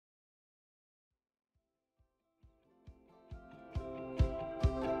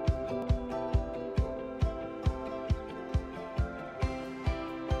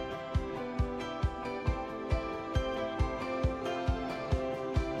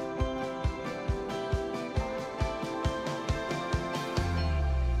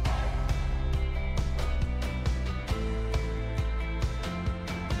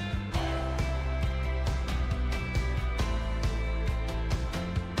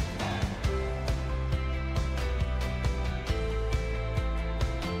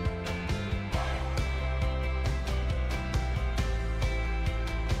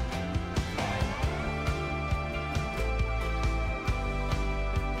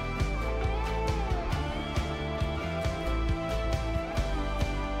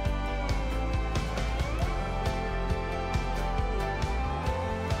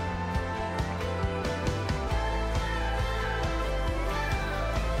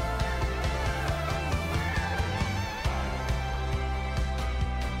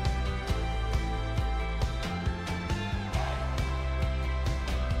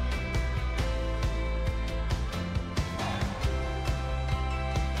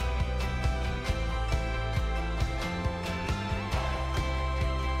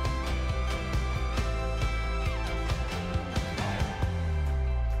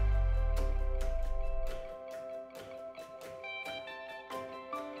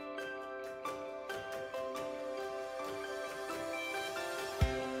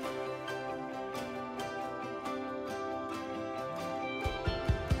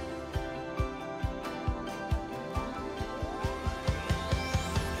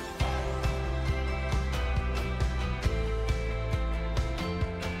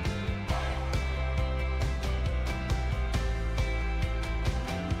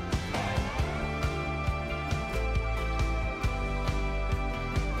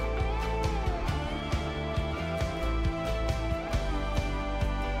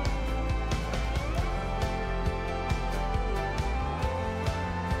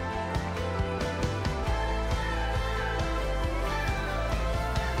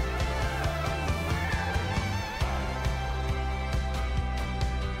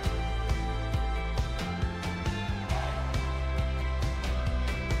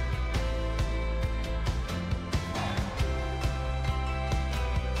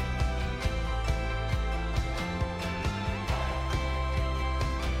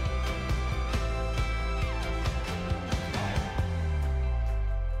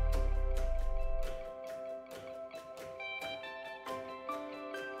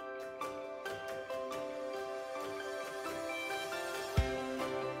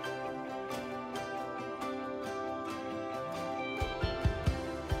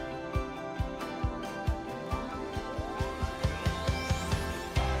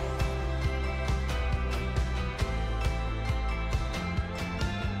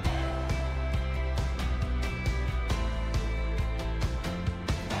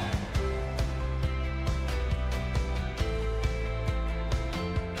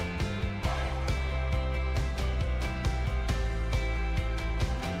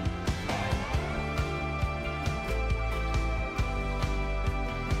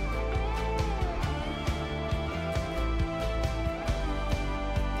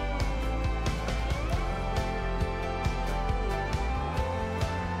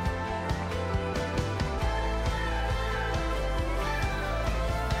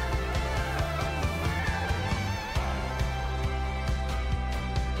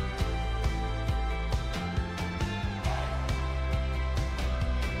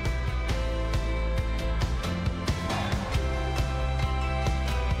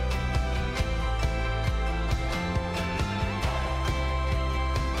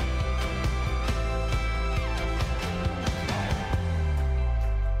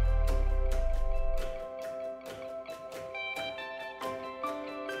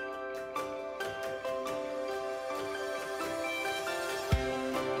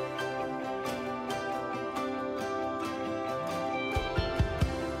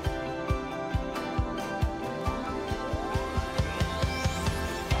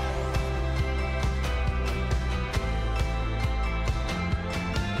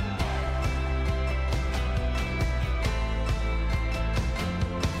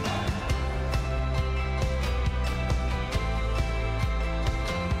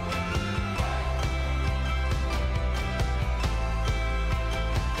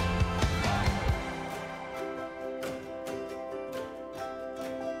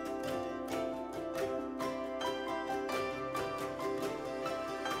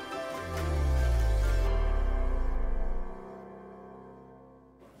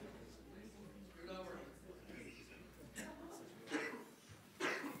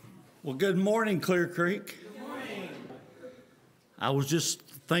Well, good morning, Clear Creek. Good morning. I was just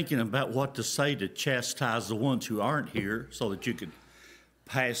thinking about what to say to chastise the ones who aren't here so that you could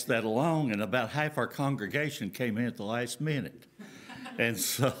pass that along, and about half our congregation came in at the last minute. And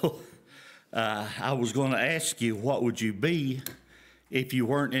so I was going to ask you, what would you be if you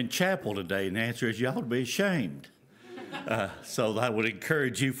weren't in chapel today? And the answer is you ought to be ashamed. So I would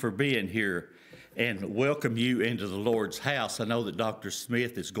encourage you for being here and welcome you into the Lord's house. I know that Dr.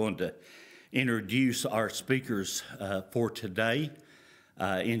 Smith is going to introduce our speakers for today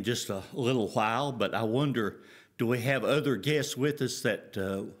in just a little while, but I wonder, do we have other guests with us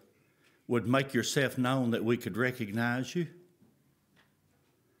that would make yourself known that we could recognize you?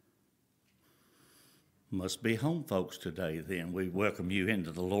 Must be home folks today then. We welcome you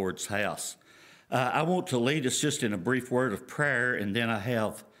into the Lord's house. I want to lead us just in a brief word of prayer, and then I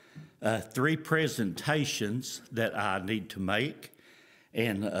have three presentations that I need to make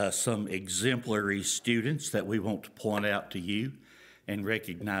and some exemplary students that we want to point out to you and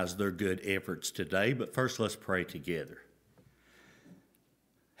recognize their good efforts today. But first, let's pray together.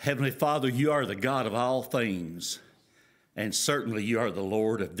 Heavenly Father, you are the God of all things, and certainly you are the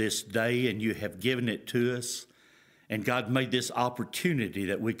Lord of this day, and you have given it to us. And God made this opportunity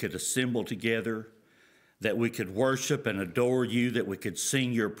that we could assemble together, that we could worship and adore you, that we could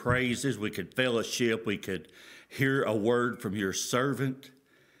sing your praises, we could fellowship, we could hear a word from your servant.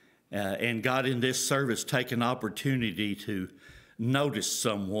 And God, in this service, take an opportunity to notice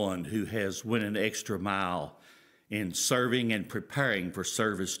someone who has went an extra mile in serving and preparing for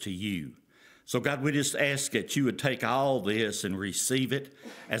service to you. So God, we just ask that you would take all this and receive it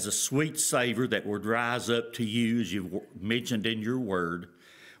as a sweet savor that would rise up to you, as you've mentioned in your word.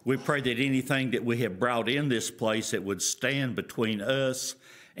 We pray that anything that we have brought in this place that would stand between us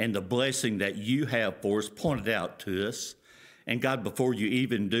and the blessing that you have for us pointed out to us. And God, before you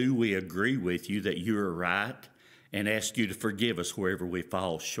even do, we agree with you that you are right and ask you to forgive us wherever we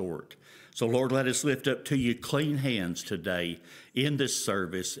fall short. So Lord, let us lift up to you clean hands today in this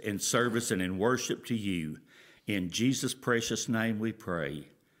service and in worship to you. In Jesus' precious name we pray,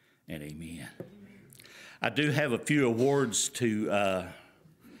 and amen. I do have a few awards to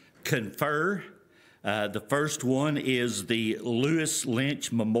confer. The first one is the Lewis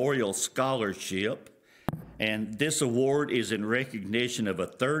Lynch Memorial Scholarship, and this award is in recognition of a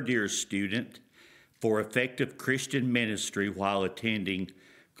third-year student for effective Christian ministry while attending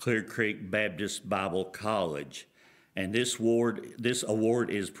Clear Creek Baptist Bible College. And this award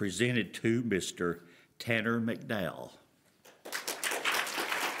is presented to Mr. Tanner McDowell.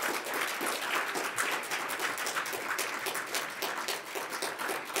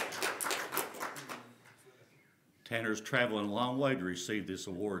 Tanner's traveling a long way to receive this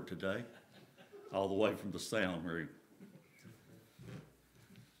award today, all the way from the sound room.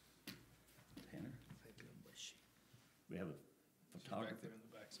 Tanner, we have a photographer. Back there in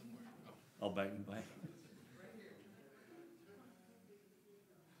the back somewhere. Oh, back in the back.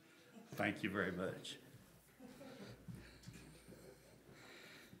 Thank you very much.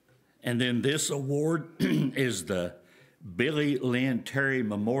 And then this award is the Billy Lynn Terry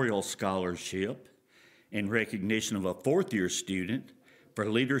Memorial Scholarship in recognition of a fourth-year student for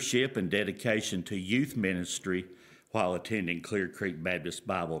leadership and dedication to youth ministry while attending Clear Creek Baptist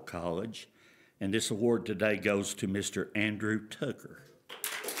Bible College. And this award today goes to Mr. Andrew Tucker.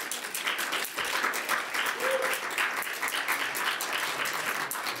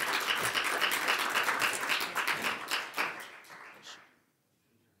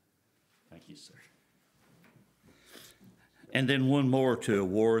 Thank you, sir. And then one more to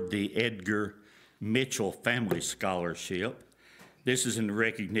award the Edgar Mitchell Family Scholarship. This is in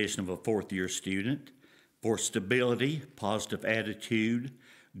recognition of a fourth-year student for stability, positive attitude,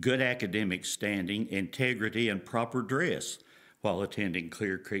 good academic standing, integrity, and proper dress while attending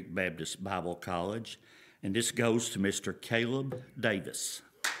Clear Creek Baptist Bible College. And this goes to Mr. Caleb Davis.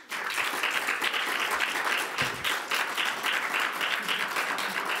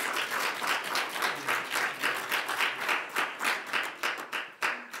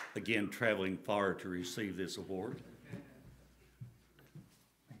 Again, traveling far to receive this award.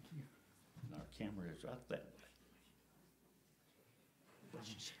 Thank you. And our camera is right that way.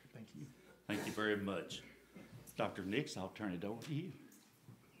 Thank you. Thank you very much. Dr. Nix, I'll turn it over to you.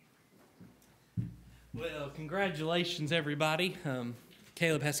 Well, congratulations, everybody.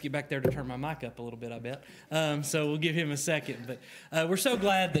 Caleb has to get back there to turn my mic up a little bit, I bet. So we'll give him a second. But we're so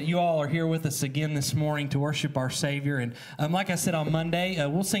glad that you all are here with us again this morning to worship our Savior. And like I said on Monday,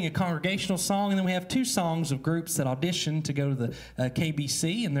 we'll sing a congregational song, and then we have two songs of groups that audition to go to the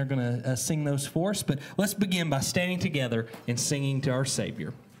KBC, and they're going to sing those for us. But let's begin by standing together and singing to our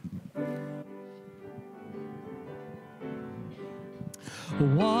Savior.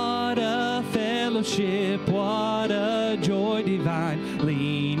 What a fellowship, what a joy divine,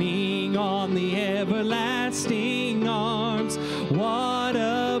 leaning on the everlasting arms. What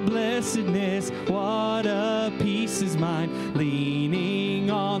a blessedness, what a peace is mine,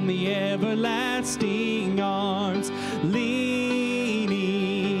 leaning on the everlasting arms. Leaning,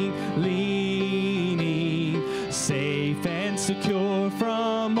 leaning, safe and secure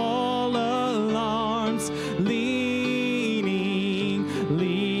from all alarms. Leaning,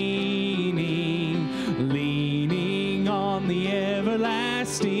 leaning, leaning on the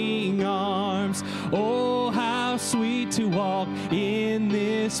everlasting arms. Oh, how sweet to walk in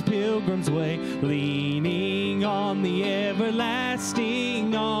this pilgrim's way, leaning on the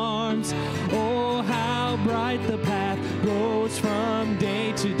everlasting arms. Oh, how bright the path grows from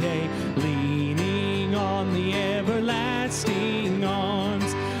day to day, leaning on the everlasting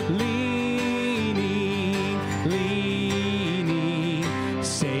arms. Leaning, leaning,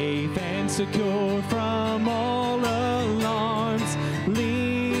 safe and secure from all alarms.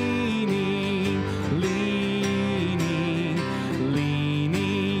 Leaning, leaning,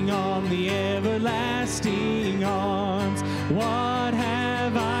 leaning on the everlasting arms. What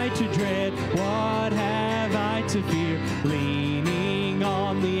have I to dread? What have I to fear? Leaning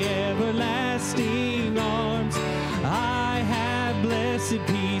on the everlasting arms. I have blessed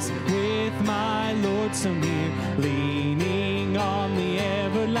peace with my Lord so near, leaning on the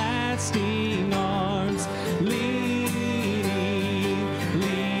everlasting arms. Leaning,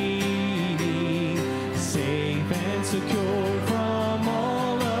 leaning, safe and secure from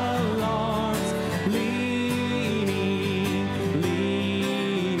all alarms. Leaning,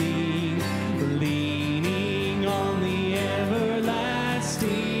 leaning, leaning on the everlasting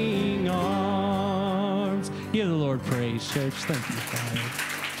arms. Give the Lord praise, church. Thank you, Father.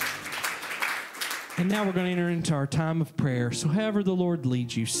 And now we're going to enter into our time of prayer. So however the Lord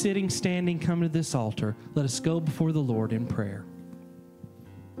leads you, sitting, standing, come to this altar. Let us go before the Lord in prayer.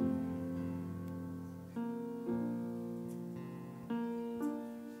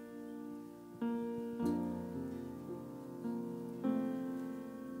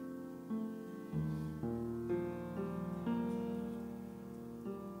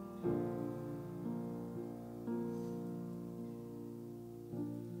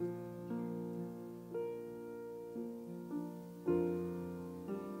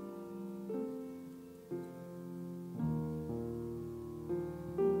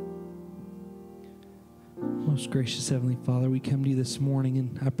 Most gracious Heavenly Father, we come to you this morning,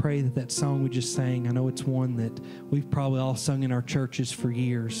 and I pray that that song we just sang, I know it's one that we've probably all sung in our churches for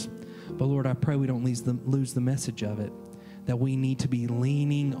years, but Lord, I pray we don't lose the message of it, that we need to be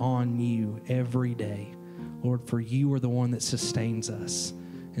leaning on you every day, Lord, for you are the one that sustains us.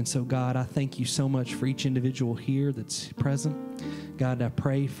 And so, God, I thank you so much for each individual here that's present. God, I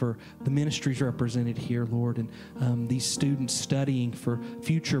pray for the ministries represented here, Lord, and these students studying for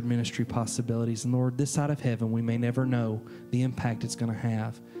future ministry possibilities. And, Lord, this side of heaven, we may never know the impact it's going to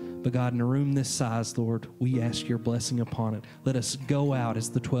have. But, God, in a room this size, Lord, we ask your blessing upon it. Let us go out as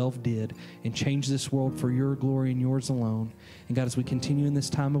the 12 did and change this world for your glory and yours alone. And, God, as we continue in this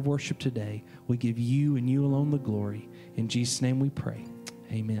time of worship today, we give you and you alone the glory. In Jesus' name we pray.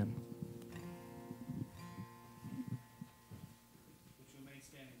 Amen. Would you remain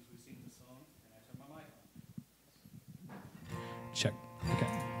standing as we sing the song? And I turn my mic on. Check.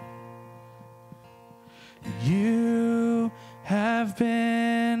 Okay. You have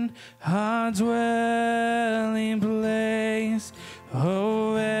been our dwelling place,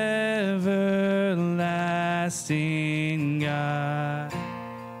 oh everlasting God.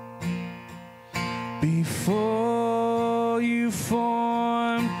 Before you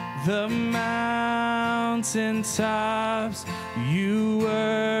formed the mountain tops, you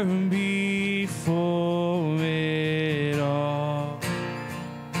were before it all.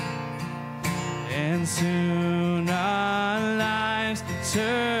 And soon our lives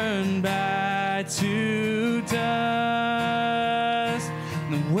turn back to dust.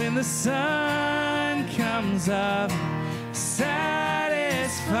 And when the sun comes up,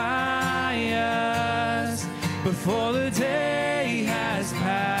 satisfy us before the day has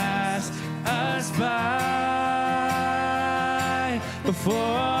passed us by, before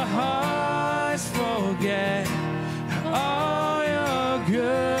our hearts forget all your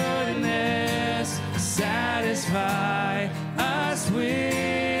goodness. Satisfy us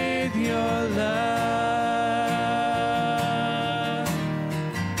with your love.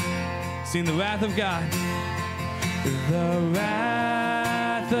 Sing the wrath of God. The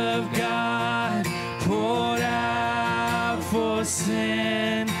wrath of God poured out for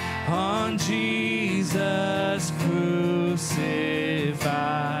sin on Jesus crucified.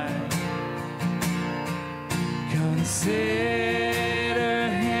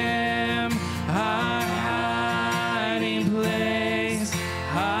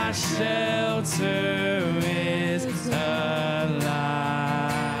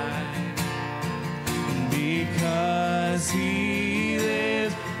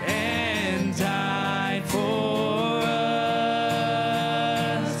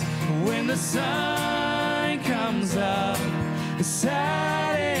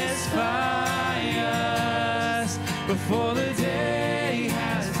 satisfy us before the day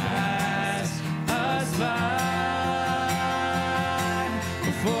has passed us by,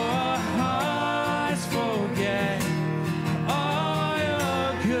 before our hearts forget all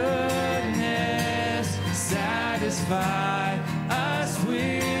your goodness. Satisfy us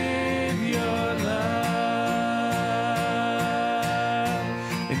with your love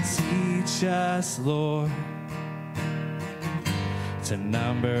and teach us, Lord, to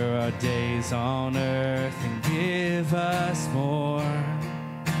number our days on earth and give us more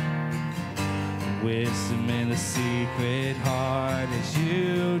wisdom in the secret heart as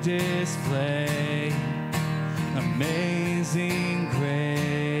you display amazing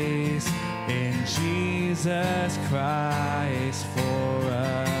grace in Jesus Christ for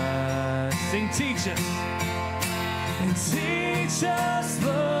us. Sing, teach us. And teach us,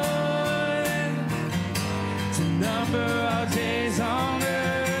 Lord, to number our days on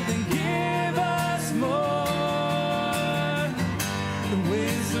earth and give us more the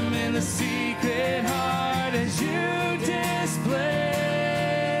wisdom in the secret heart as you display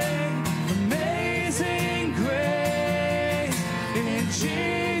amazing grace in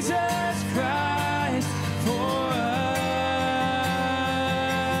Jesus Christ for us.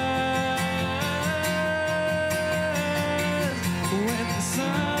 When the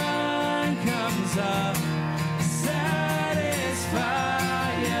sun comes up, satisfy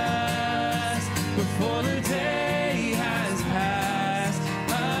us before the day has passed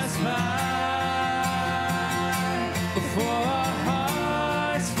us by, before our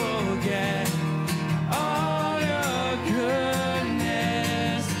hearts forget all your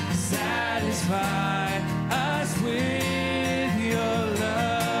goodness. Satisfy us with your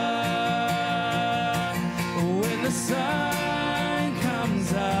love. When the sun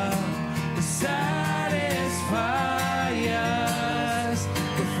comes up, satisfy us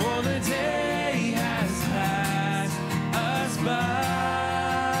before the day has passed us by,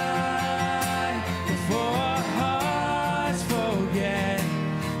 before our hearts forget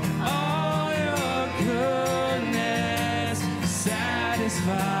all your goodness.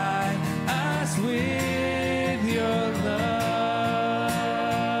 Satisfy us with your love.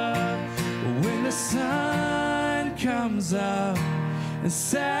 When the sun comes up and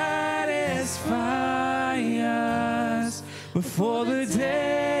satisfy us before the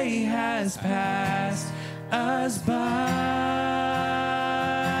day has passed us by,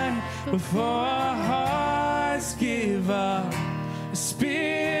 before our hearts give up,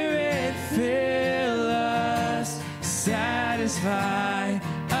 Spirit fill us, satisfy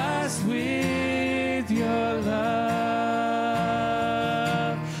us with your love,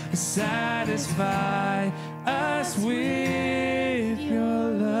 satisfy us with your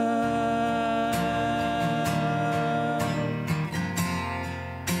love.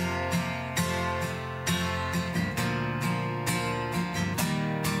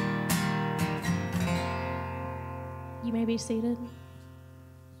 You may be seated.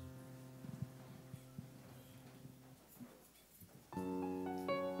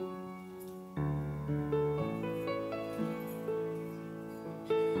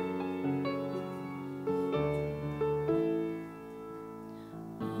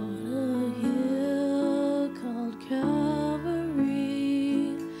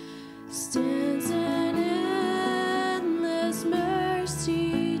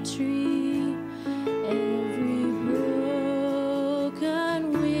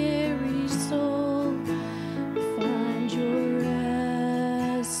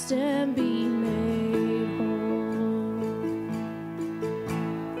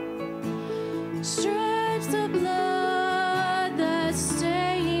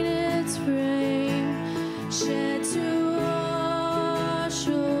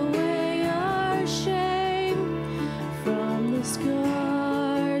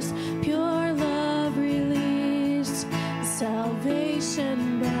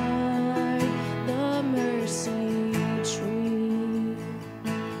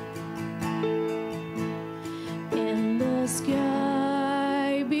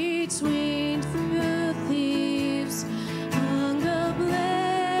 Sky between the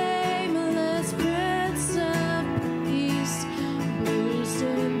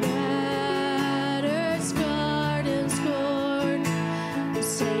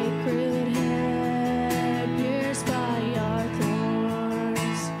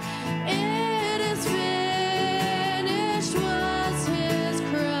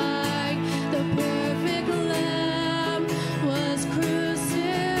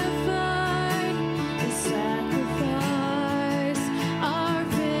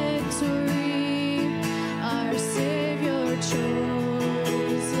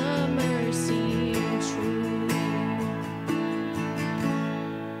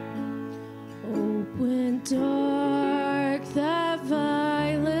dark, that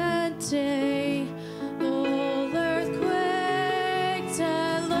violent day, old earth quaked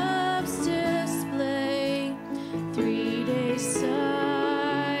at love's display. 3 days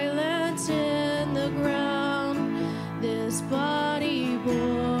silent in the ground, this body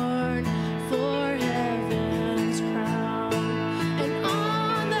born for heaven's crown. And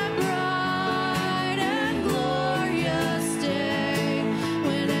on that bright and glorious day,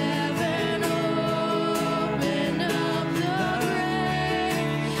 when heaven opened up the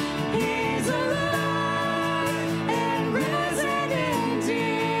grave, he's alive and risen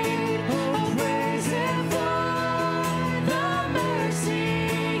indeed. Oh, praise him for the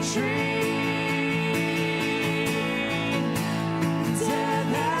mercy tree.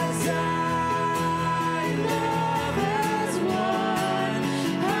 Death has died, love has won.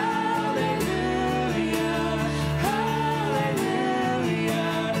 Hallelujah,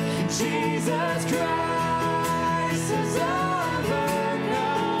 hallelujah. Jesus Christ has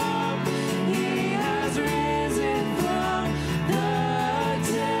overcome. He has risen from the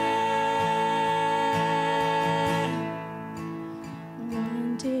dead.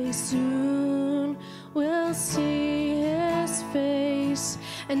 One day soon we'll see his face,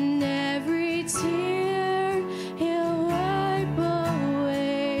 and every tear he'll wipe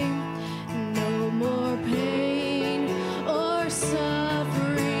away. No more pain or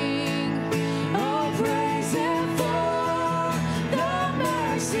suffering. Oh, praise him for the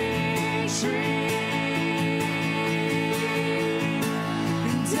mercy tree.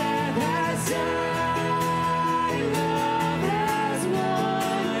 Death has died, love has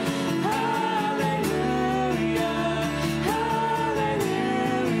won. Hallelujah,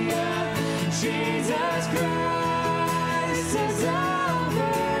 hallelujah. Jesus Christ has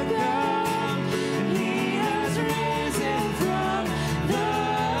overcome. He has risen from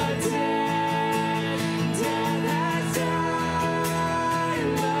the dead. Death has died,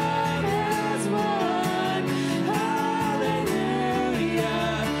 love has won. Hallelujah,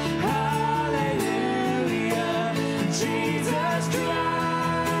 hallelujah. Jesus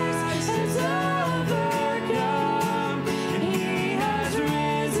Christ has overcome. He has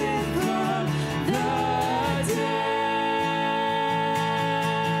risen from the dead.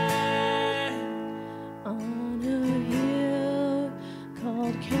 On a hill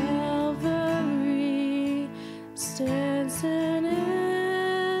called Calvary stands an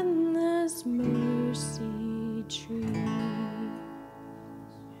endless mercy tree.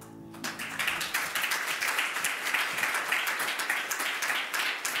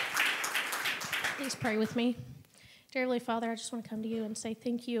 Please pray with me. Dear Heavenly Father, I just want to come to you and say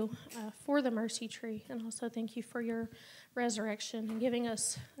thank you for the mercy tree, and also thank you for your resurrection and giving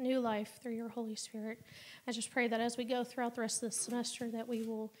us new life through your Holy Spirit. I just pray that as we go throughout the rest of this semester that we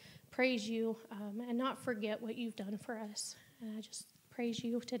will praise you and not forget what you've done for us. And I just praise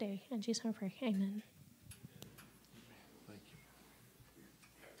you today. In Jesus' name I pray. Amen.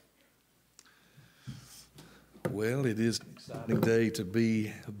 Well, it is an exciting day to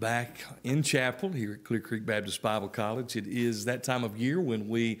be back in chapel here at Clear Creek Baptist Bible College. It is that time of year when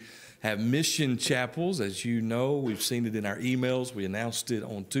we have mission chapels. As you know, we've seen it in our emails. We announced it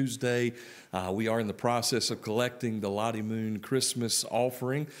on Tuesday. We are in the process of collecting the Lottie Moon Christmas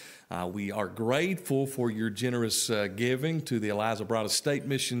offering. We are grateful for your generous giving to the Eliza Broad Estate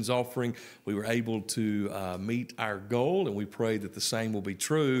Missions offering. We were able to meet our goal, and we pray that the same will be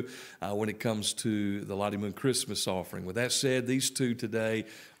true when it comes to the Lottie Moon Christmas offering. With that said, these two today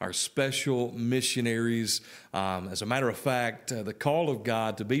are special missionaries. As a matter of fact, the call of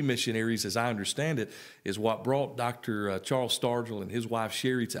God to be missionaries, as I understand it, is what brought Dr. Charles Stargel and his wife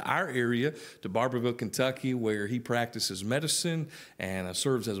Sherry to our area, to Barberville, Kentucky, where he practices medicine and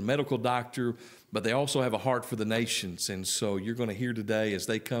serves as a medical doctor. But they also have a heart for the nations. And so you're going to hear today as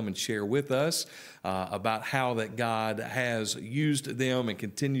they come and share with us about how that God has used them and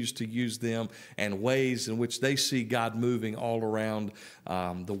continues to use them, and ways in which they see God moving all around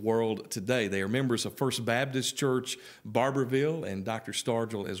the world today. They are members of First Baptist Church, Barberville, and Dr.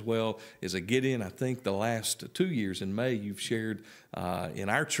 Stargel as well is a Gideon. I think the last 2 years in May you've shared in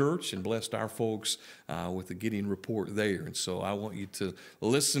our church and blessed our folks with the Gideon report there. And so I want you to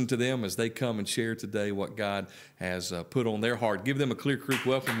listen to them as they come and share today what God has put on their heart. Give them a Clear Creek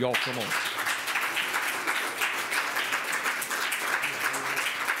welcome. Y'all come on.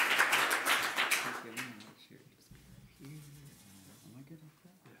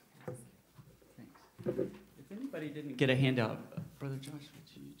 If anybody didn't get a handout, Brother Josh,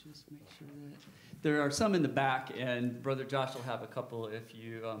 would you just make sure that there are some in the back, and Brother Josh will have a couple if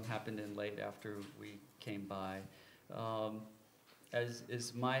you happened in late after we came by. as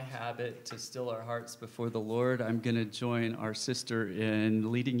is my habit to still our hearts before the Lord, I'm going to join our sister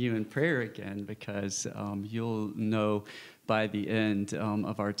in leading you in prayer again, because you'll know by the end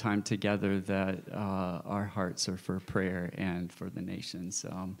of our time together that our hearts are for prayer and for the nations.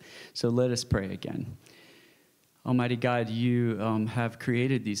 So let us pray again. Almighty God, you have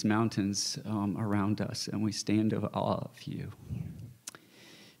created these mountains around us, and we stand in awe of you.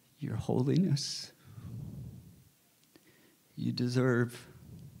 Your holiness. You deserve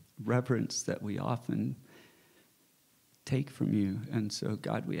reverence that we often take from you. And so,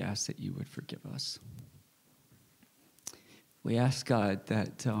 God, we ask that you would forgive us. We ask, God,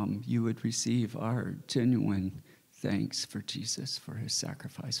 that you would receive our genuine thanks for Jesus, for his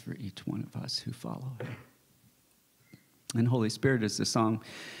sacrifice for each one of us who follow him. And Holy Spirit, as the song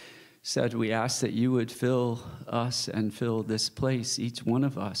said, we ask that you would fill us and fill this place, each one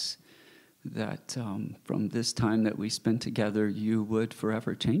of us, that from this time that we spend together, you would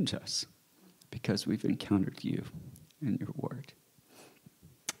forever change us because we've encountered you and your word.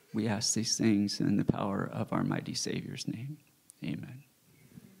 We ask these things in the power of our mighty Savior's name. Amen.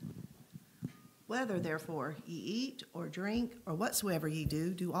 Whether, therefore, ye eat or drink or whatsoever ye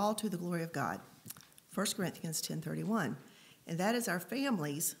do, do all to the glory of God. 1 Corinthians 10:31. And that is our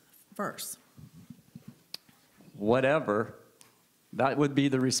family's verse. Whatever. That would be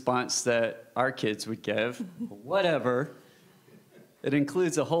the response that our kids would give. Whatever. It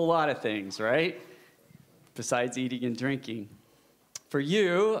includes a whole lot of things, right? Besides eating and drinking. For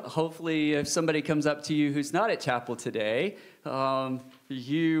you, hopefully, if somebody comes up to you who's not at chapel today,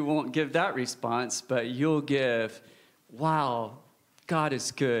 you won't give that response, but you'll give, wow, God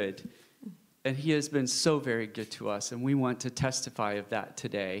is good. And he has been so very good to us, and we want to testify of that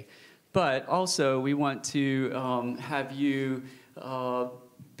today. But also, we want to have you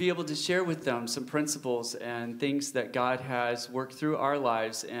be able to share with them some principles and things that God has worked through our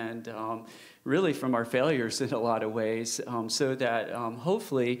lives and really from our failures in a lot of ways, so that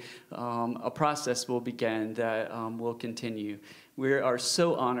hopefully a process will begin that will continue. We are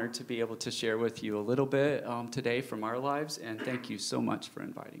so honored to be able to share with you a little bit today from our lives, and thank you so much for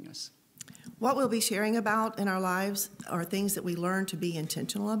inviting us. What we'll be sharing about in our lives are things that we learn to be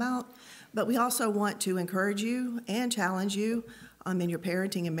intentional about, but we also want to encourage you and challenge you in your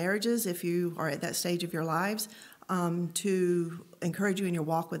parenting and marriages, if you are at that stage of your lives, to encourage you in your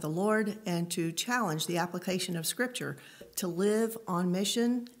walk with the Lord and to challenge the application of Scripture to live on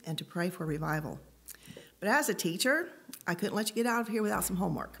mission and to pray for revival. But as a teacher, I couldn't let you get out of here without some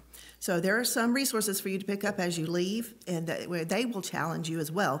homework. So there are some resources for you to pick up as you leave, and where they will challenge you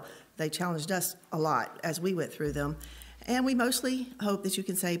as well. They challenged us a lot as we went through them. And we mostly hope that you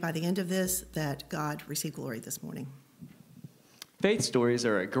can say by the end of this that God received glory this morning. Faith stories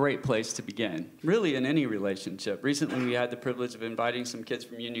are a great place to begin, really in any relationship. Recently, we had the privilege of inviting some kids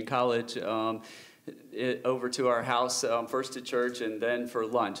from Union College over to our house, first to church and then for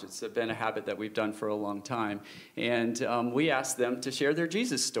lunch. It's been a habit that we've done for a long time. And we asked them to share their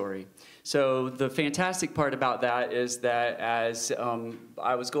Jesus story. So the fantastic part about that is that as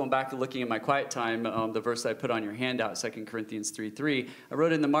I was going back and looking at my quiet time, the verse I put on your handout, 2 Corinthians 3:3, I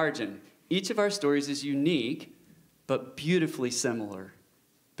wrote in the margin, each of our stories is unique, but beautifully similar,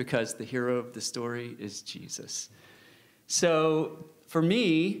 because the hero of the story is Jesus. So for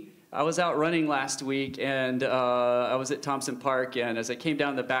me, I was out running last week, and I was at Thompson Park, and as I came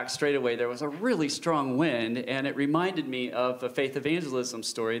down the back straightaway, there was a really strong wind, and it reminded me of a faith evangelism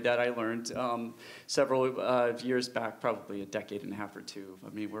story that I learned several years back, probably a decade and a half or two. I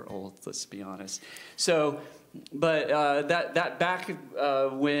mean, we're old, let's be honest. So, but that back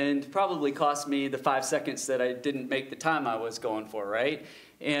wind probably cost me the 5 seconds that I didn't make the time I was going for, right?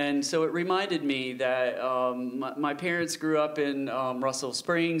 And so it reminded me that my parents grew up in Russell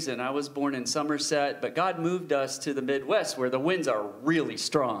Springs, and I was born in Somerset, but God moved us to the Midwest where the winds are really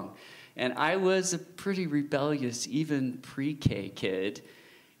strong. And I was a pretty rebellious, even pre-K kid,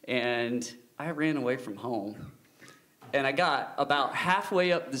 and I ran away from home. And I got about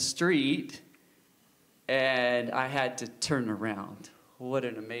halfway up the street, and I had to turn around. What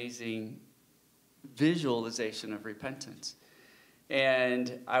an amazing visualization of repentance.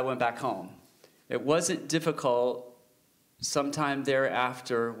 And I went back home. It wasn't difficult. Sometime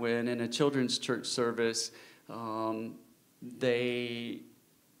thereafter, when in a children's church service, they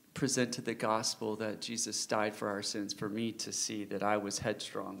presented the gospel that Jesus died for our sins, for me to see that I was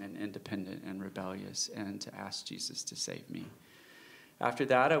headstrong and independent and rebellious, and to ask Jesus to save me. After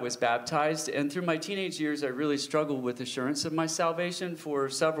that, I was baptized, and through my teenage years, I really struggled with assurance of my salvation for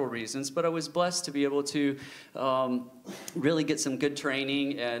several reasons, but I was blessed to be able to really get some good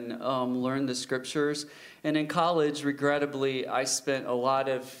training and learn the scriptures. And in college, regrettably, I spent a lot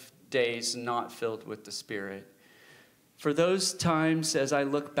of days not filled with the Spirit. For those times, as I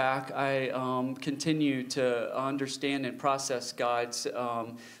look back, I continue to understand and process God's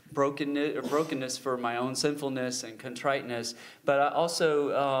brokenness for my own sinfulness and contriteness. But I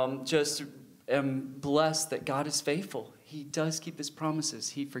also just am blessed that God is faithful. He does keep his promises.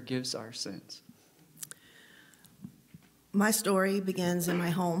 He forgives our sins. My story begins in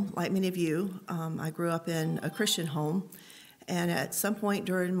my home, like many of you. I grew up in a Christian home, and at some point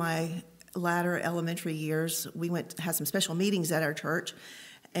during my latter elementary years, we had some special meetings at our church,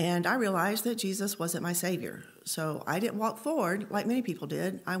 and I realized that Jesus wasn't my Savior. So I didn't walk forward like many people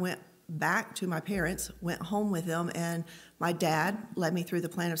did. I went back to my parents, went home with them, and my dad led me through the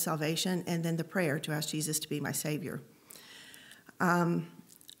plan of salvation and then the prayer to ask Jesus to be my Savior. I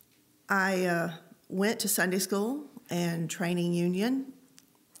went to Sunday school and training union,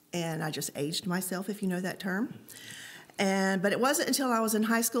 and I just aged myself, if you know that term. But it wasn't until I was in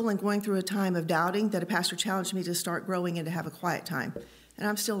high school and going through a time of doubting that a pastor challenged me to start growing and to have a quiet time. And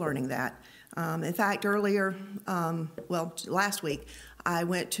I'm still learning that. In fact, last week, I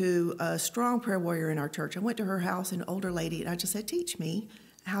went to a strong prayer warrior in our church. I went to her house, an older lady, and I just said, teach me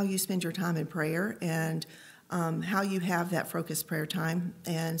how you spend your time in prayer and how you have that focused prayer time.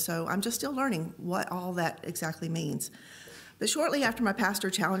 And so I'm just still learning what all that exactly means. But shortly after my pastor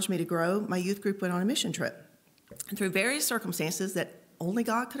challenged me to grow, my youth group went on a mission trip. And through various circumstances that only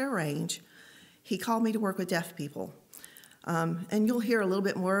God could arrange, he called me to work with deaf people. And you'll hear a little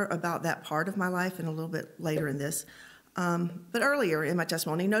bit more about that part of my life and a little bit later in this. But earlier in my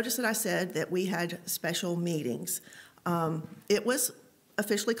testimony, notice that I said that we had special meetings. It was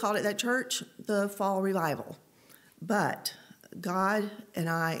officially called at that church the Fall Revival. But God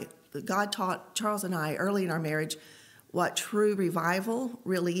taught Charles and I early in our marriage what true revival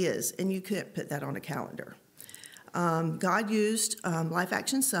really is, and you couldn't put that on a calendar. God used Life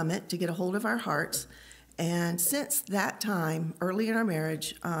Action Summit to get a hold of our hearts, and since that time, early in our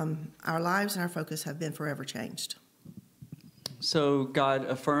marriage, our lives and our focus have been forever changed. So God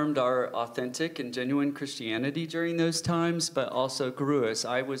affirmed our authentic and genuine Christianity during those times, but also grew us.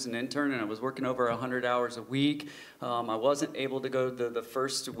 I was an intern, and I was working over 100 hours a week. I wasn't able to go the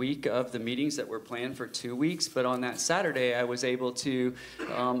first week of the meetings that were planned for 2 weeks, but on that Saturday, I was able to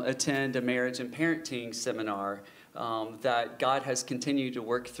attend a marriage and parenting seminar that God has continued to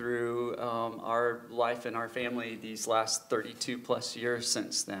work through our life and our family these last 32 plus years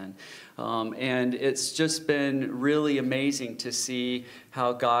since then. And it's just been really amazing to see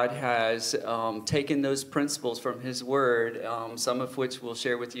how God has taken those principles from his word, some of which we'll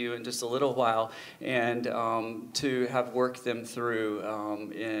share with you in just a little while, and to have worked them through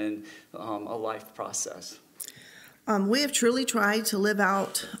in a life process. We have truly tried to live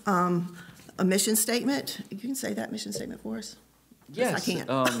out a mission statement. You can say that mission statement for us? Yes, I can.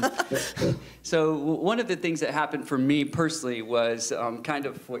 So one of the things that happened for me personally was kind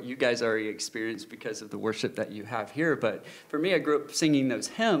of what you guys already experienced because of the worship that you have here. But for me, I grew up singing those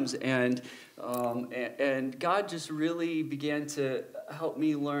hymns, and God just really began to help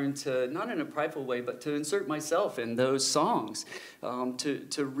me learn to, not in a prideful way, but to insert myself in those songs,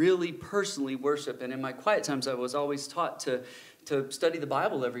 to really personally worship. And in my quiet times, I was always taught to study the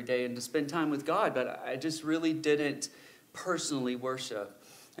Bible every day and to spend time with God, but I just really didn't personally worship.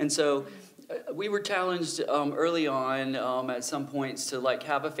 And so we were challenged early on at some points to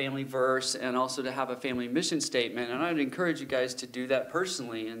have a family verse and also to have a family mission statement. And I'd encourage you guys to do that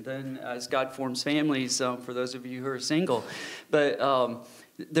personally. And then as God forms families, for those of you who are single. But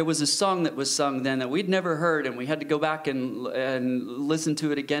there was a song that was sung then that we'd never heard, and we had to go back and listen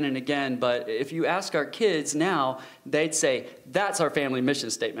to it again and again. But if you ask our kids now, they'd say, that's our family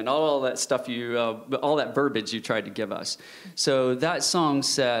mission statement, all that stuff all that verbiage you tried to give us. So that song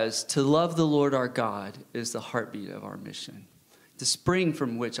says, to love the Lord our God is the heartbeat of our mission, the spring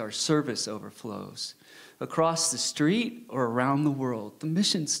from which our service overflows. Across the street or around the world, the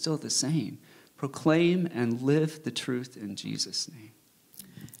mission's still the same. Proclaim and live the truth in Jesus' name.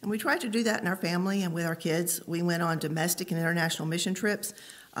 And we tried to do that in our family and with our kids. We went on domestic and international mission trips.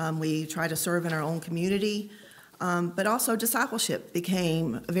 We tried to serve in our own community. But also discipleship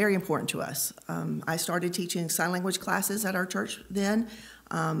became very important to us. I started teaching sign language classes at our church then.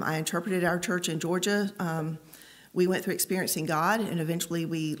 I interpreted our church in Georgia We went through Experiencing God, and eventually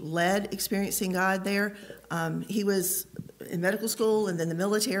we led Experiencing God there. He was in medical school and then the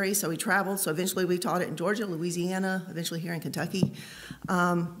military, so he traveled. So eventually we taught it in Georgia, Louisiana, eventually here in Kentucky.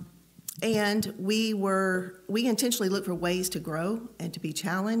 And we intentionally looked for ways to grow and to be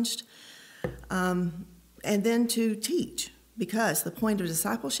challenged, and then to teach, because the point of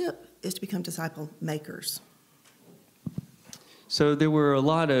discipleship is to become disciple makers. So there were a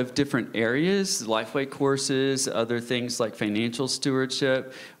lot of different areas, Lifeway courses, other things like financial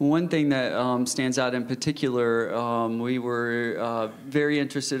stewardship. One thing that stands out in particular, we were very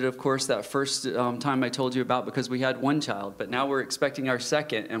interested, of course, that first time I told you about, because we had one child, but now we're expecting our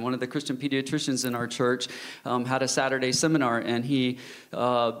second. And one of the Christian pediatricians in our church had a Saturday seminar, and he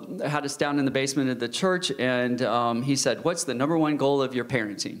had us down in the basement of the church, and he said, "What's the number one goal of your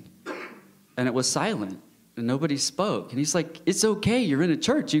parenting?" And it was silent. And nobody spoke. And he's like, "It's okay. You're in a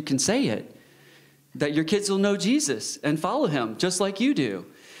church. You can say it. That your kids will know Jesus and follow him just like you do."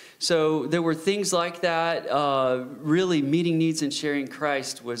 So there were things like that. Really meeting needs and sharing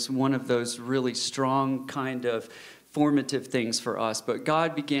Christ was one of those really strong kind of formative things for us. But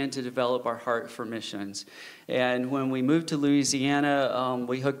God began to develop our heart for missions. And when we moved to Louisiana,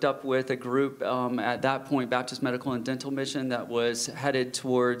 we hooked up with a group at that point, Baptist Medical and Dental Mission, that was headed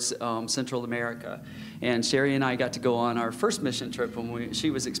towards Central America. And Sherry and I got to go on our first mission trip when she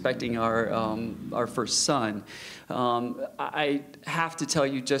was expecting our first son. I have to tell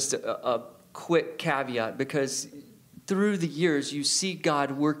you just a quick caveat, because through the years you see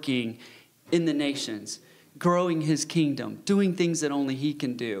God working in the nations, growing his kingdom, doing things that only he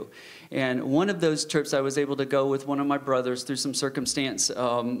can do. And one of those trips, I was able to go with one of my brothers through some circumstance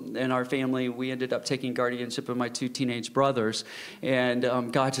in our family. We ended up taking guardianship of my two teenage brothers. And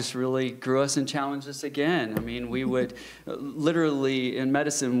God just really grew us and challenged us again. I mean, we would literally, in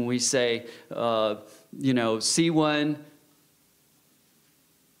medicine, we say, see one,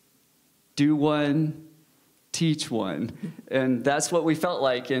 do one, teach one. And that's what we felt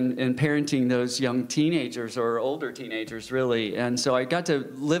like in parenting those young teenagers, or older teenagers, really. And so I got to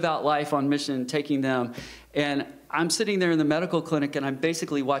live out life on mission, taking them. And I'm sitting there in the medical clinic, and I'm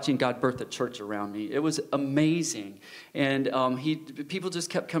basically watching God birth a church around me. It was amazing. And people just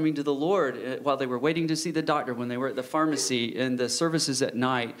kept coming to the Lord while they were waiting to see the doctor, when they were at the pharmacy, in the services at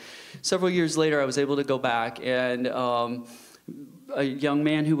night. Several years later, I was able to go back, and a young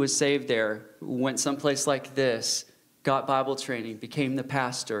man who was saved there went someplace like this, got Bible training, became the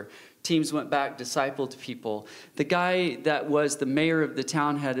pastor. Teams went back, discipled people. The guy that was the mayor of the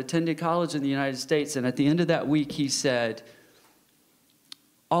town had attended college in the United States, and at the end of that week, he said,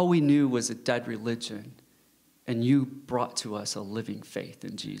 "All we knew was a dead religion, and you brought to us a living faith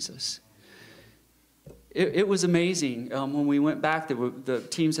in Jesus." It was amazing. When we went back, the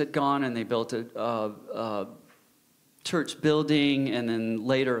teams had gone, and they built a church building, and then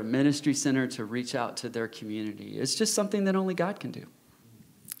later a ministry center to reach out to their community. It's just something that only God can do.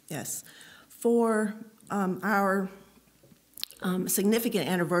 Yes. For our significant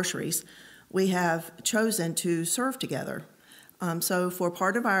anniversaries, we have chosen to serve together. So for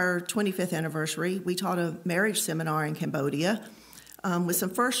part of our 25th anniversary, we taught a marriage seminar in Cambodia with some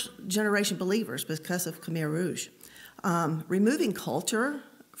first-generation believers because of Khmer Rouge. Removing culture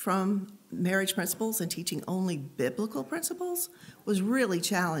from marriage principles and teaching only biblical principles was really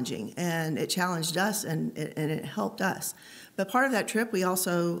challenging, and it challenged us, and it helped us. But part of that trip, we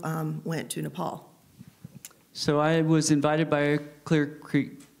also went to Nepal. So I was invited by a Clear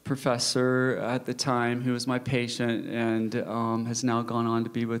Creek professor at the time who was my patient, and has now gone on to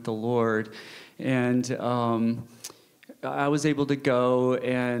be with the Lord. And I was able to go,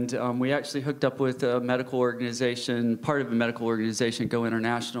 and we actually hooked up with a medical organization, part of a medical organization, Go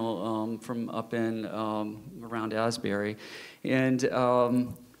International, from up in around Asbury. And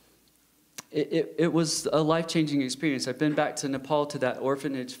it was a life-changing experience. I've been back to Nepal, to that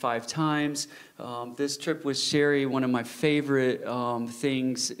orphanage 5 times. This trip with Sherry, one of my favorite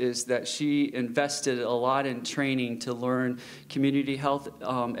things is that she invested a lot in training to learn community health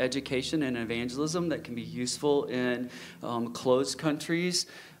education and evangelism that can be useful in closed countries.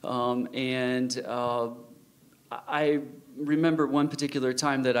 I remember one particular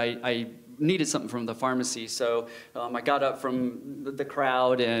time that I needed something from the pharmacy, so I got up from the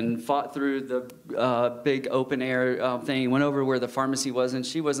crowd and fought through the big open air thing, went over where the pharmacy was, and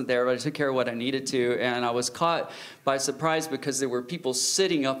she wasn't there, but I took care of what I needed to, and I was caught by surprise because there were people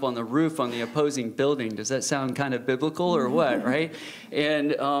sitting up on the roof on the opposing building. Does that sound kind of biblical or what, right?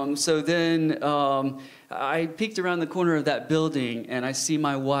 And so then I peeked around the corner of that building, and I see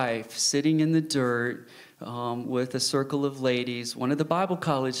my wife sitting in the dirt, with a circle of ladies, one of the Bible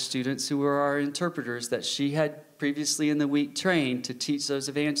college students who were our interpreters that she had previously in the week trained to teach those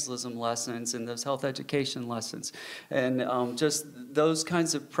evangelism lessons and those health education lessons. And just those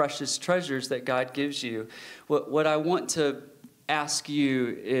kinds of precious treasures that God gives you. What I want to ask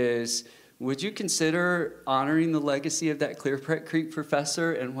you is, would you consider honoring the legacy of that Clear Creek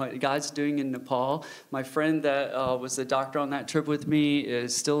professor and what God's doing in Nepal? My friend that was the doctor on that trip with me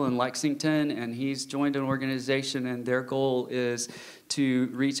is still in Lexington, and he's joined an organization, and their goal is to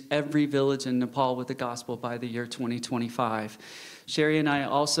reach every village in Nepal with the gospel by the year 2025. Sherry and I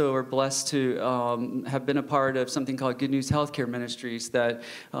also are blessed to have been a part of something called Good News Healthcare Ministries that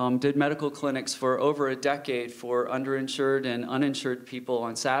did medical clinics for over a decade for underinsured and uninsured people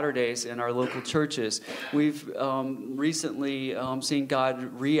on Saturdays in our local churches. We've recently seen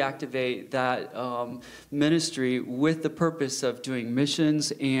God reactivate that ministry with the purpose of doing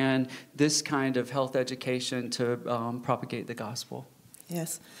missions and this kind of health education to propagate the gospel.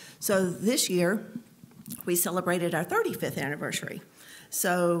 Yes. So this year, we celebrated our 35th anniversary.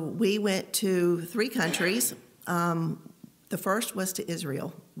 So we went to 3 countries. The first was to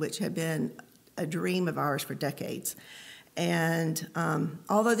Israel, which had been a dream of ours for decades. And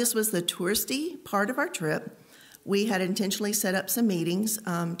although this was the touristy part of our trip, we had intentionally set up some meetings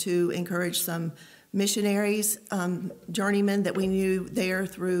to encourage some missionaries, journeymen that we knew there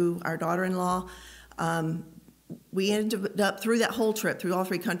through our daughter-in-law. We ended up, through that whole trip, through all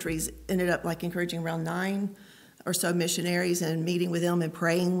 3 countries, ended up like encouraging around 9 or so missionaries and meeting with them and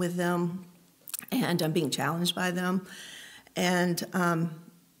praying with them and being challenged by them. And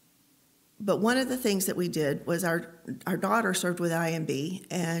but one of the things that we did was our daughter served with IMB,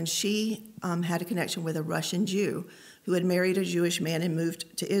 and she had a connection with a Russian Jew who had married a Jewish man and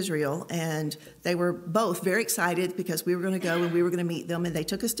moved to Israel. And they were both very excited because we were going to go and we were going to meet them. And they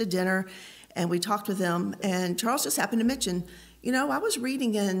took us to dinner, and we talked with them. And Charles just happened to mention, you know, I was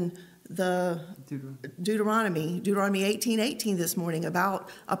reading in the Deuteronomy 18:18 this morning about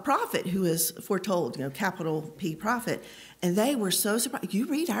a prophet who is foretold, you know, capital P prophet. And they were so surprised. You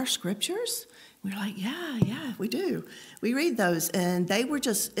read our scriptures? We were like, yeah, we do. We read those. And they were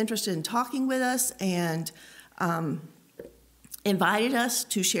just interested in talking with us and invited us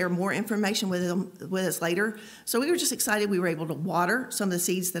to share more information with us later. So we were just excited we were able to water some of the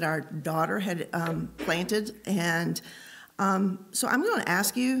seeds that our daughter had planted. And so I'm going to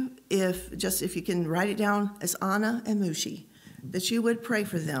ask you if you can write it down as Anna and Mushi, that you would pray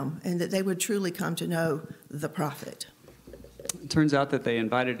for them and that they would truly come to know the prophet. It turns out that they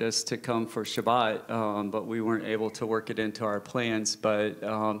invited us to come for Shabbat, but we weren't able to work it into our plans. But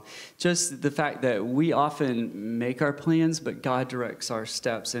just the fact that we often make our plans, but God directs our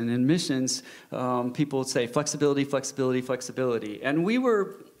steps. And in missions, people say flexibility, flexibility, flexibility. And we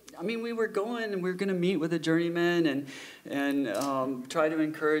were going and we were going to meet with a journeyman and try to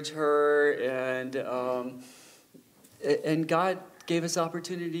encourage her. And God gave us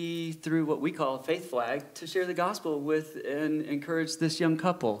opportunity through what we call a faith flag to share the gospel with and encourage this young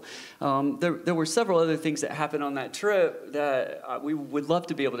couple. There were several other things that happened on that trip that we would love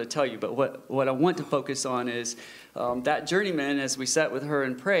to be able to tell you, but what I want to focus on is that journeyman, as we sat with her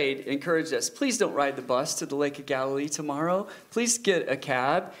and prayed, encouraged us, please don't ride the bus to the Lake of Galilee tomorrow. Please get a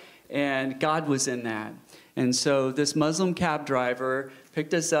cab, and God was in that. And so this Muslim cab driver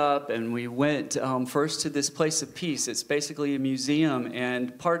picked us up, and we went first to this place of peace. It's basically a museum,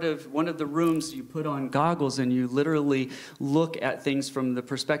 and part of one of the rooms you put on goggles and you literally look at things from the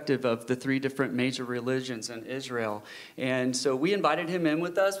perspective of the 3 different major religions in Israel. And so we invited him in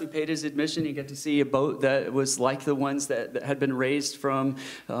with us. We paid his admission. He got to see a boat that was like the ones that had been raised from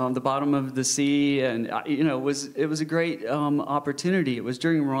the bottom of the sea, and it was a great opportunity. It was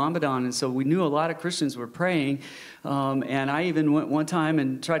during Ramadan, and so we knew a lot of Christians were praying. And I even went one time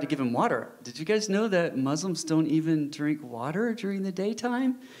and tried to give him water. Did you guys know that Muslims don't even drink water during the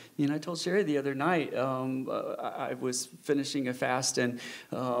daytime? I told Sherry the other night, I was finishing a fast, and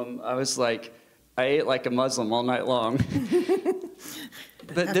I was like, I ate like a Muslim all night long.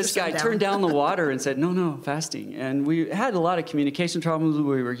 But this guy turned down the water and said, no, fasting. And we had a lot of communication problems.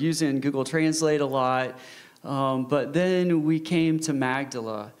 We were using Google Translate a lot. But then we came to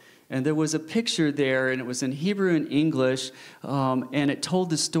Magdala. And there was a picture there, and it was in Hebrew and English, and it told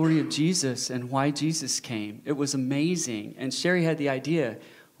the story of Jesus and why Jesus came. It was amazing. And Sherry had the idea,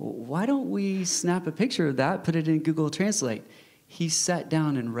 why don't we snap a picture of that, put it in Google Translate? He sat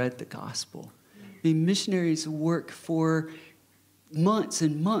down and read the gospel. The missionaries work for months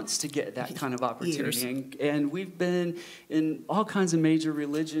and months to get that kind of opportunity. And we've been in all kinds of major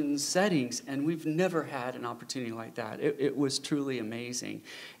religion settings, and we've never had an opportunity like that. It was truly amazing.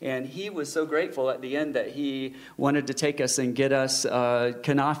 And he was so grateful at the end that he wanted to take us and get us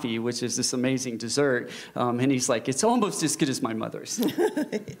kanafi, which is this amazing dessert. And he's like, it's almost as good as my mother's.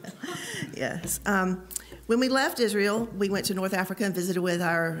 Yes. When we left Israel, we went to North Africa and visited with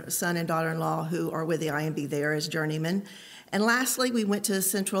our son and daughter-in-law who are with the IMB there as journeymen. And lastly, we went to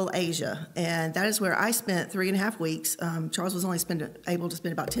Central Asia, and that is where I spent 3.5 weeks. Charles was only able to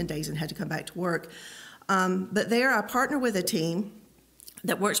spend about 10 days and had to come back to work. But there I partnered with a team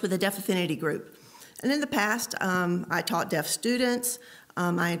that works with the Deaf Affinity Group. And in the past, I taught deaf students.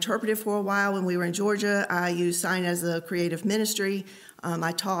 I interpreted for a while when we were in Georgia. I used sign as a creative ministry.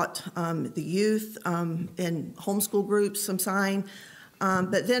 I taught the youth in homeschool groups some sign.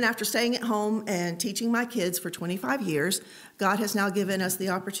 But then after staying at home and teaching my kids for 25 years, God has now given us the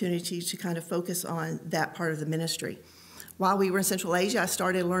opportunity to kind of focus on that part of the ministry. While we were in Central Asia, I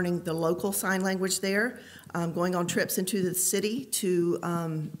started learning the local sign language there, going on trips into the city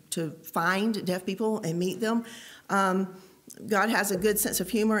to find deaf people and meet them. God has a good sense of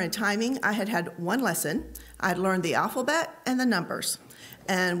humor and timing. I had one lesson. I'd learned the alphabet and the numbers.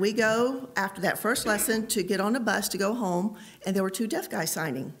 And we go, after that first lesson, to get on a bus to go home, and there were 2 deaf guys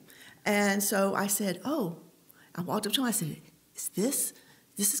signing. And so I said, I walked up to them, I said, this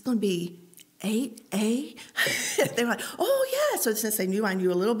is going to be 8A? They were like, oh, yeah. So since they knew I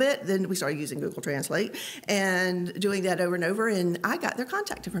knew a little bit, then we started using Google Translate and doing that over and over, and I got their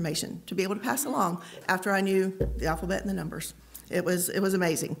contact information to be able to pass along after I knew the alphabet and the numbers. It was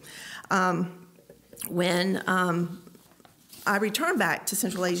amazing. When I returned back to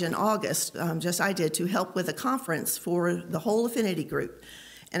Central Asia in August, just I did, to help with a conference for the whole affinity group.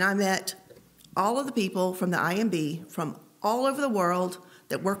 And I met all of the people from the IMB from all over the world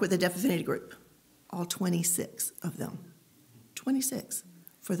that work with the Deaf Affinity Group, all 26 of them. 26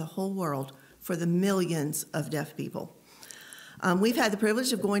 for the whole world, for the millions of deaf people. We've had the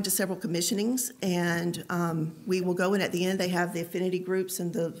privilege of going to several commissionings, and we will go in at the end. They have the affinity groups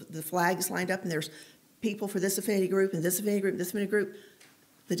and the flags lined up, and there's people for this affinity group and this affinity group and this affinity group.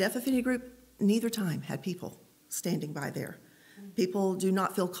 The Deaf Affinity Group, neither time had people standing by there. People do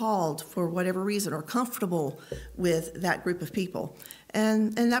not feel called for whatever reason or comfortable with that group of people.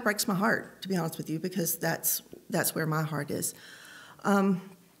 And that breaks my heart, to be honest with you, because that's where my heart is. What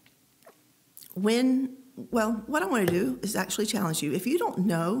I want to do is actually challenge you. If you don't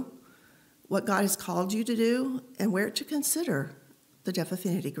know what God has called you to do and where to consider the Deaf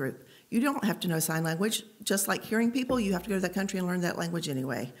Affinity Group, you don't have to know sign language. Just like hearing people, you have to go to that country and learn that language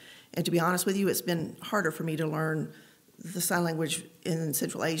anyway. And to be honest with you, it's been harder for me to learn the sign language in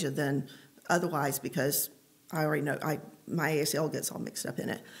Central Asia than otherwise, because I already know my ASL gets all mixed up in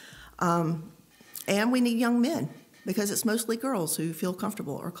it. And we need young men, because it's mostly girls who feel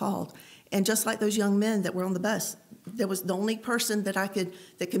comfortable or called. And just like those young men that were on the bus, there was the only person that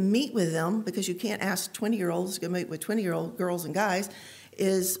could meet with them, because you can't ask 20-year-olds to go meet with 20-year-old girls and guys,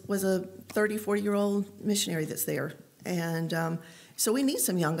 was a 30, 40-year-old missionary that's there. And so we need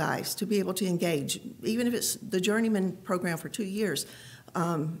some young guys to be able to engage, even if it's the journeyman program for 2 years.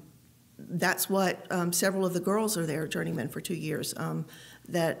 That's what several of the girls are there, journeymen for 2 years,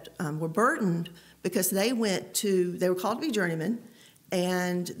 that were burdened because they were called to be journeymen,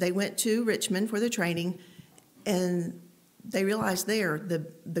 and they went to Richmond for their training, and they realized there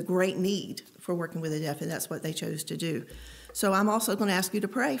the great need for working with the deaf, and that's what they chose to do. So I'm also going to ask you to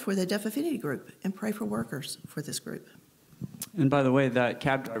pray for the Deaf Affinity Group and pray for workers for this group. And by the way, that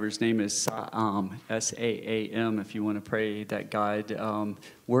cab driver's name is Saam, S-A-A-M, if you want to pray that God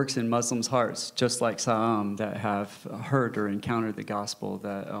works in Muslims' hearts, just like Saam, that have heard or encountered the gospel,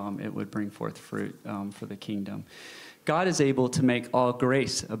 that it would bring forth fruit for the kingdom. God is able to make all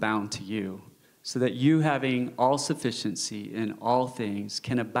grace abound to you, so that you, having all sufficiency in all things,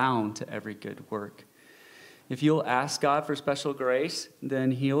 can abound to every good work. If you'll ask God for special grace,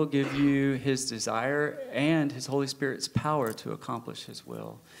 then he'll give you his desire and his Holy Spirit's power to accomplish his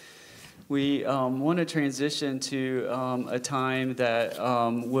will. We want to transition to a time that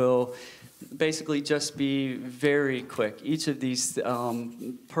will basically just be very quick. Each of these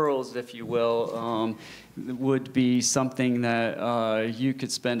pearls, if you will, would be something that you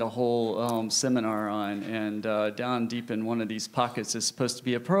could spend a whole seminar on. And down deep in one of these pockets is supposed to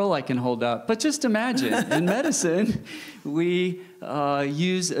be a pearl I can hold up. But just imagine, in medicine, we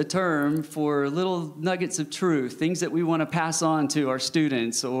use a term for little nuggets of truth, things that we want to pass on to our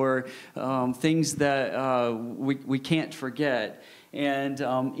students, or things that we can't forget. And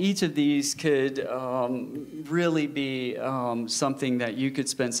each of these could really be something that you could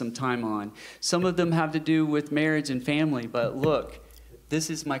spend some time on. Some of them have to do with marriage and family, but look, this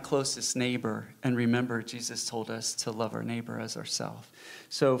is my closest neighbor. And remember, Jesus told us to love our neighbor as ourselves.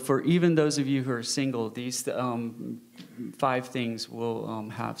 So for even those of you who are single, these 5 things will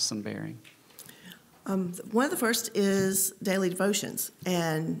have some bearing. One of the first is daily devotions.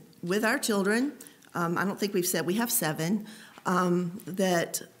 And with our children, I don't think we've said, we have 7,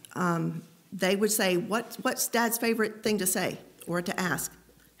 that they would say, what's Dad's favorite thing to say or to ask?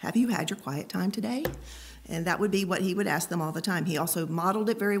 Have you had your quiet time today? And that would be what he would ask them all the time. He also modeled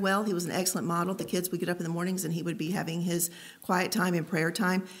it very well. He was an excellent model. The kids would get up in the mornings and he would be having his quiet time and prayer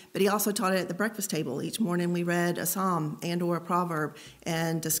time. But he also taught it at the breakfast table. Each morning we read a psalm and or a proverb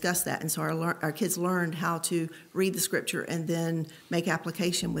and discussed that. And so our kids learned how to read the scripture and then make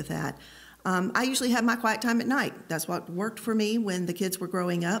application with that. I usually have my quiet time at night. That's what worked for me when the kids were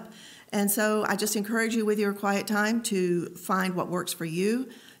growing up. And so I just encourage you with your quiet time to find what works for you,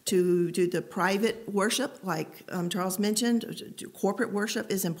 to do the private worship, like Charles mentioned. Corporate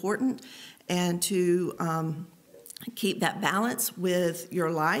worship is important, and to keep that balance with your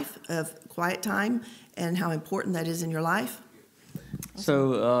life of quiet time and how important that is in your life.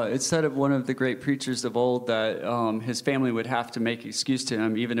 So it's said of one of the great preachers of old that his family would have to make excuse to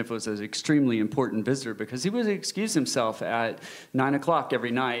him, even if it was an extremely important visitor, because he would excuse himself at 9 o'clock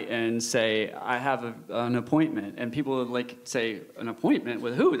every night and say, I have an appointment. And people would like say, an appointment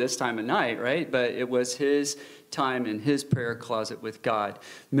with who this time of night, right? But it was his time in his prayer closet with God.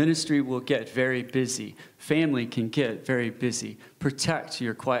 Ministry will get very busy. Family can get very busy. Protect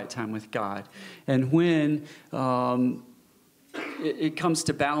your quiet time with God. And when it comes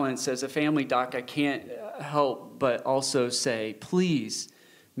to balance, as a family doc, I can't help but also say, please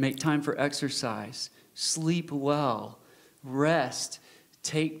make time for exercise, sleep well, rest,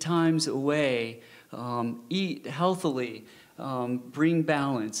 take times away, eat healthily, bring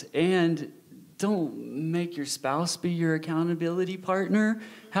balance, and don't make your spouse be your accountability partner.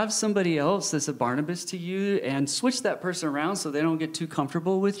 Have somebody else that's a Barnabas to you and switch that person around so they don't get too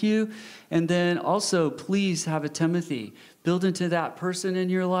comfortable with you. And then also, please have a Timothy. Build into that person in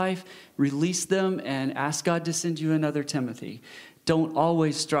your life, release them, and ask God to send you another Timothy. Don't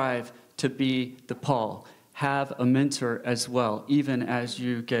always strive to be the Paul. Have a mentor as well, even as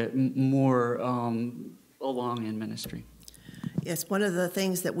you get more along in ministry. Yes, one of the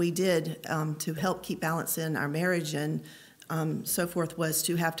things that we did to help keep balance in our marriage and so forth was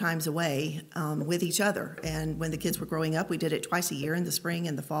to have times away with each other. And when the kids were growing up, we did it twice a year, in the spring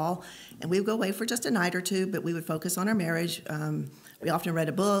and the fall. And we would go away for just a night or two, but we would focus on our marriage. We often read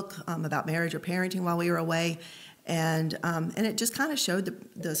a book about marriage or parenting while we were away. And it just kind of showed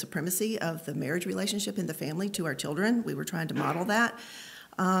the supremacy of the marriage relationship in the family to our children. We were trying to model that.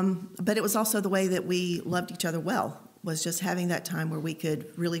 But it was also the way that we loved each other well, was just having that time where we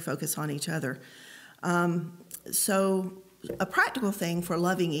could really focus on each other. So a practical thing for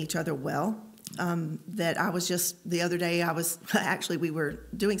loving each other well, that I was just, the other day we were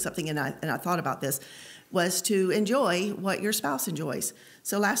doing something and I thought about this, was to enjoy what your spouse enjoys.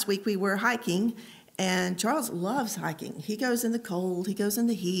 So last week we were hiking, and Charles loves hiking. He goes in the cold, he goes in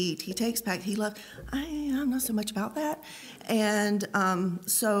the heat, he takes back, I'm not so much about that. And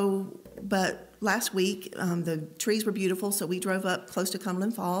but last week, the trees were beautiful, so we drove up close to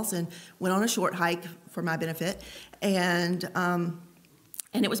Cumberland Falls and went on a short hike for my benefit, and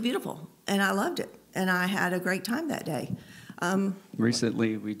it was beautiful, and I loved it, and I had a great time that day.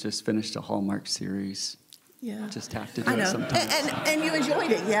 Recently, we just finished a Hallmark series. Yeah, just have to do it sometimes. And you enjoyed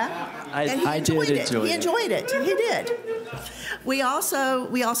it, yeah? I did enjoy it. He enjoyed it. He did. We also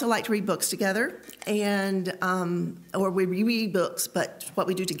like to read books together, and or we read books. But what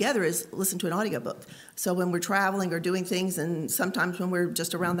we do together is listen to an audiobook. So when we're traveling or doing things, and sometimes when we're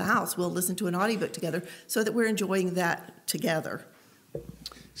just around the house, we'll listen to an audiobook together, so that we're enjoying that together.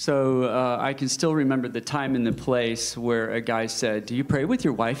 So I can still remember the time and the place where a guy said, "Do you pray with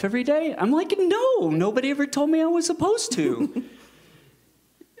your wife every day?" I'm like, "No, nobody ever told me I was supposed to."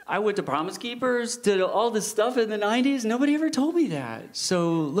 I went to Promise Keepers, did all this stuff in the 90s. Nobody ever told me that.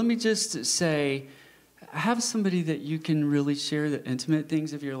 So let me just say, have somebody that you can really share the intimate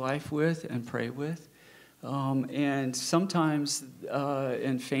things of your life with and pray with. And sometimes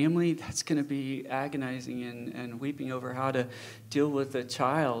in family, that's going to be agonizing and weeping over how to deal with a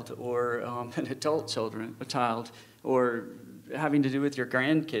child or an adult child or having to do with your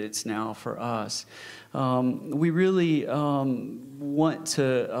grandkids now for us. We really want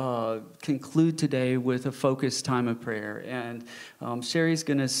to conclude today with a focused time of prayer. And Sherry's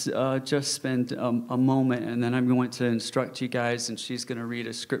going to just spend a moment, and then I'm going to instruct you guys, and she's going to read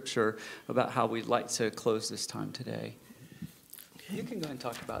a scripture about how we'd like to close this time today. You can go ahead and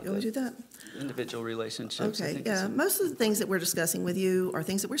talk about the individual relationships. Okay, yeah. Most of the things that we're discussing with you are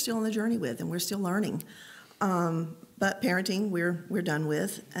things that we're still on the journey with, and we're still learning. But parenting, we're done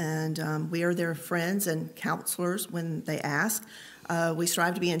with, and we are their friends and counselors when they ask. We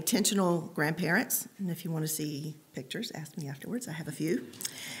strive to be intentional grandparents, and if you want to see pictures, ask me afterwards. I have a few.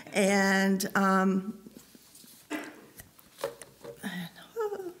 And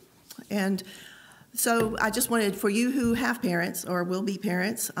so I just wanted, for you who have parents or will be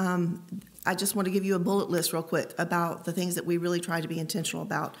parents, I just want to give you a bullet list real quick about the things that we really try to be intentional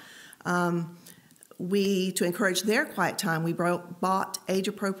about. To encourage their quiet time, we bought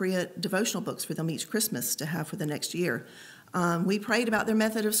age-appropriate devotional books for them each Christmas to have for the next year. We prayed about their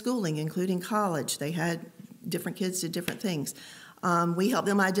method of schooling, including college. They had different kids did different things. We helped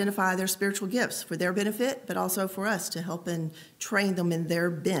them identify their spiritual gifts for their benefit, but also for us to help and train them in their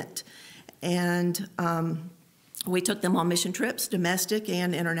bent. And we took them on mission trips, domestic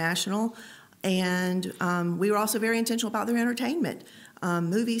and international. And we were also very intentional about their entertainment,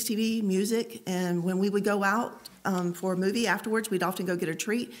 movies, TV, music. And when we would go out for a movie afterwards, we'd often go get a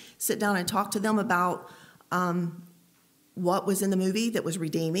treat, sit down and talk to them about what was in the movie that was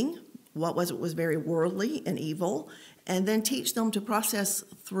redeeming, what was very worldly and evil, and then teach them to process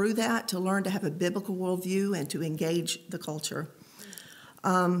through that, to learn to have a biblical worldview and to engage the culture.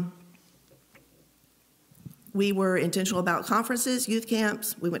 We were intentional about conferences, youth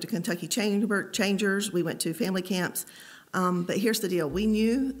camps. We went to Kentucky Changers. We went to family camps. But here's the deal. We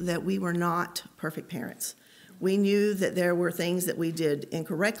knew that we were not perfect parents. We knew that there were things that we did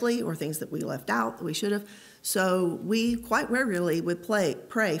incorrectly or things that we left out that we should have. So we quite regularly would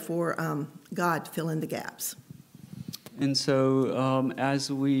pray for God to fill in the gaps. And so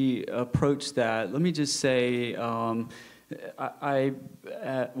as we approach that, let me just say, I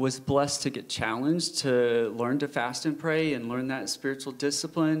was blessed to get challenged to learn to fast and pray and learn that spiritual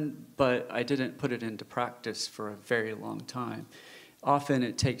discipline, but I didn't put it into practice for a very long time. Often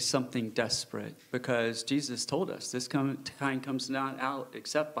it takes something desperate because Jesus told us this kind comes not out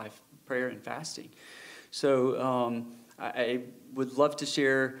except by prayer and fasting. So I would love to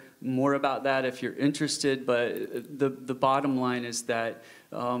share more about that if you're interested, but the bottom line is that,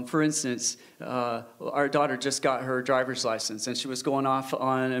 for instance, our daughter just got her driver's license, and she was going off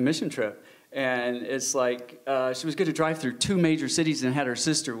on a mission trip. And it's like she was going to drive through 2 major cities and had her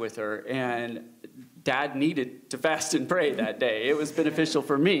sister with her, and Dad needed to fast and pray that day. It was beneficial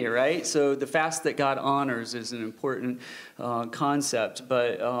for me, right? So the fast that God honors is an important concept,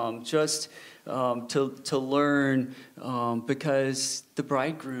 but just to learn, because the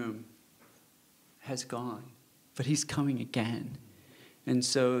bridegroom has gone, but he's coming again. And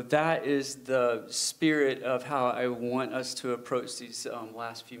so that is the spirit of how I want us to approach these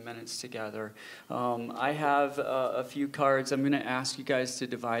last few minutes together. I have a few cards. I'm going to ask you guys to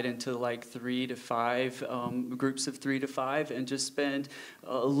divide into like 3 to 5 groups of 3 to 5 and just spend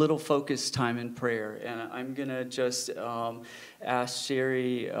a little focused time in prayer. And I'm going to just ask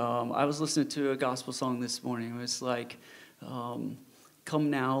Sherry. I was listening to a gospel song this morning. It was like,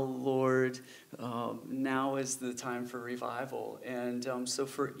 come now, Lord, now is the time for revival. And so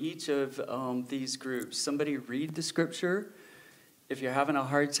for each of these groups, somebody read the scripture. If you're having a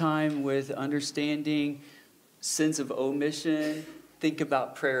hard time with understanding sins of omission, think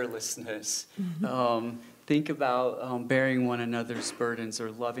about prayerlessness. Mm-hmm. Think about bearing one another's burdens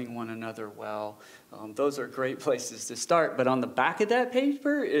or loving one another well. Those are great places to start. But on the back of that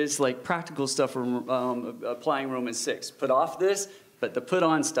paper is like practical stuff from applying Romans 6. Put off this. But the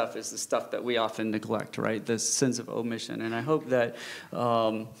put-on stuff is the stuff that we often neglect, right? The sins of omission. And I hope that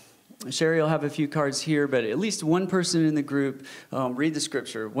Sherry will have a few cards here, but at least one person in the group read the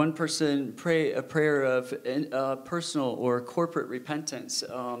scripture. One person pray a prayer of personal or corporate repentance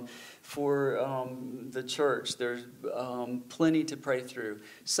for the church. There's plenty to pray through.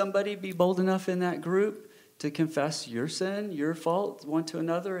 Somebody be bold enough in that group to confess your sin, your fault, one to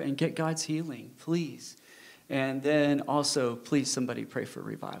another, and get God's healing, please. And then also, please, somebody pray for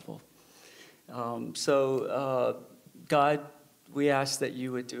revival. God, we ask that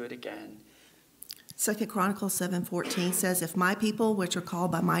you would do it again. 2 Chronicles 7:14 says, if my people, which are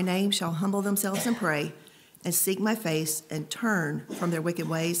called by my name, shall humble themselves and pray and seek my face and turn from their wicked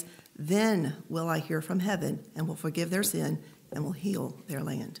ways, then will I hear from heaven and will forgive their sin and will heal their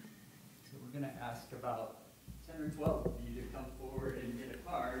land. So we're going to ask about 10 or 12 of you to come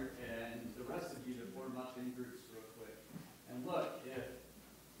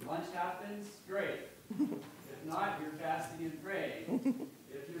happens, great. If not, you're fasting and praying.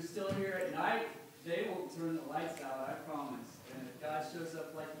 If you're still here at night, they won't turn the lights out, I promise. And if God shows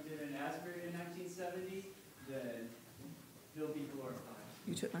up like he did in Asbury in 1970, then he'll be glorified.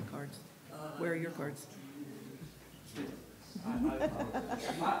 You took my cards. Where are your cards?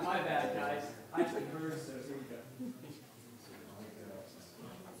 My bad, guys. I took hers, so here we go.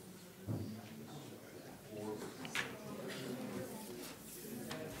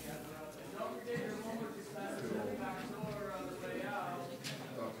 Don't forget your homework is back to the back door on the way out.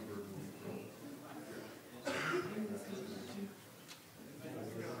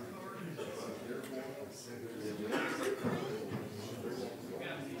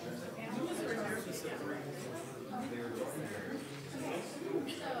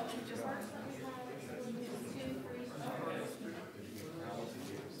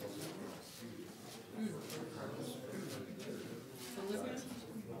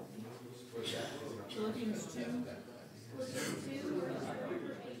 Philippians 2.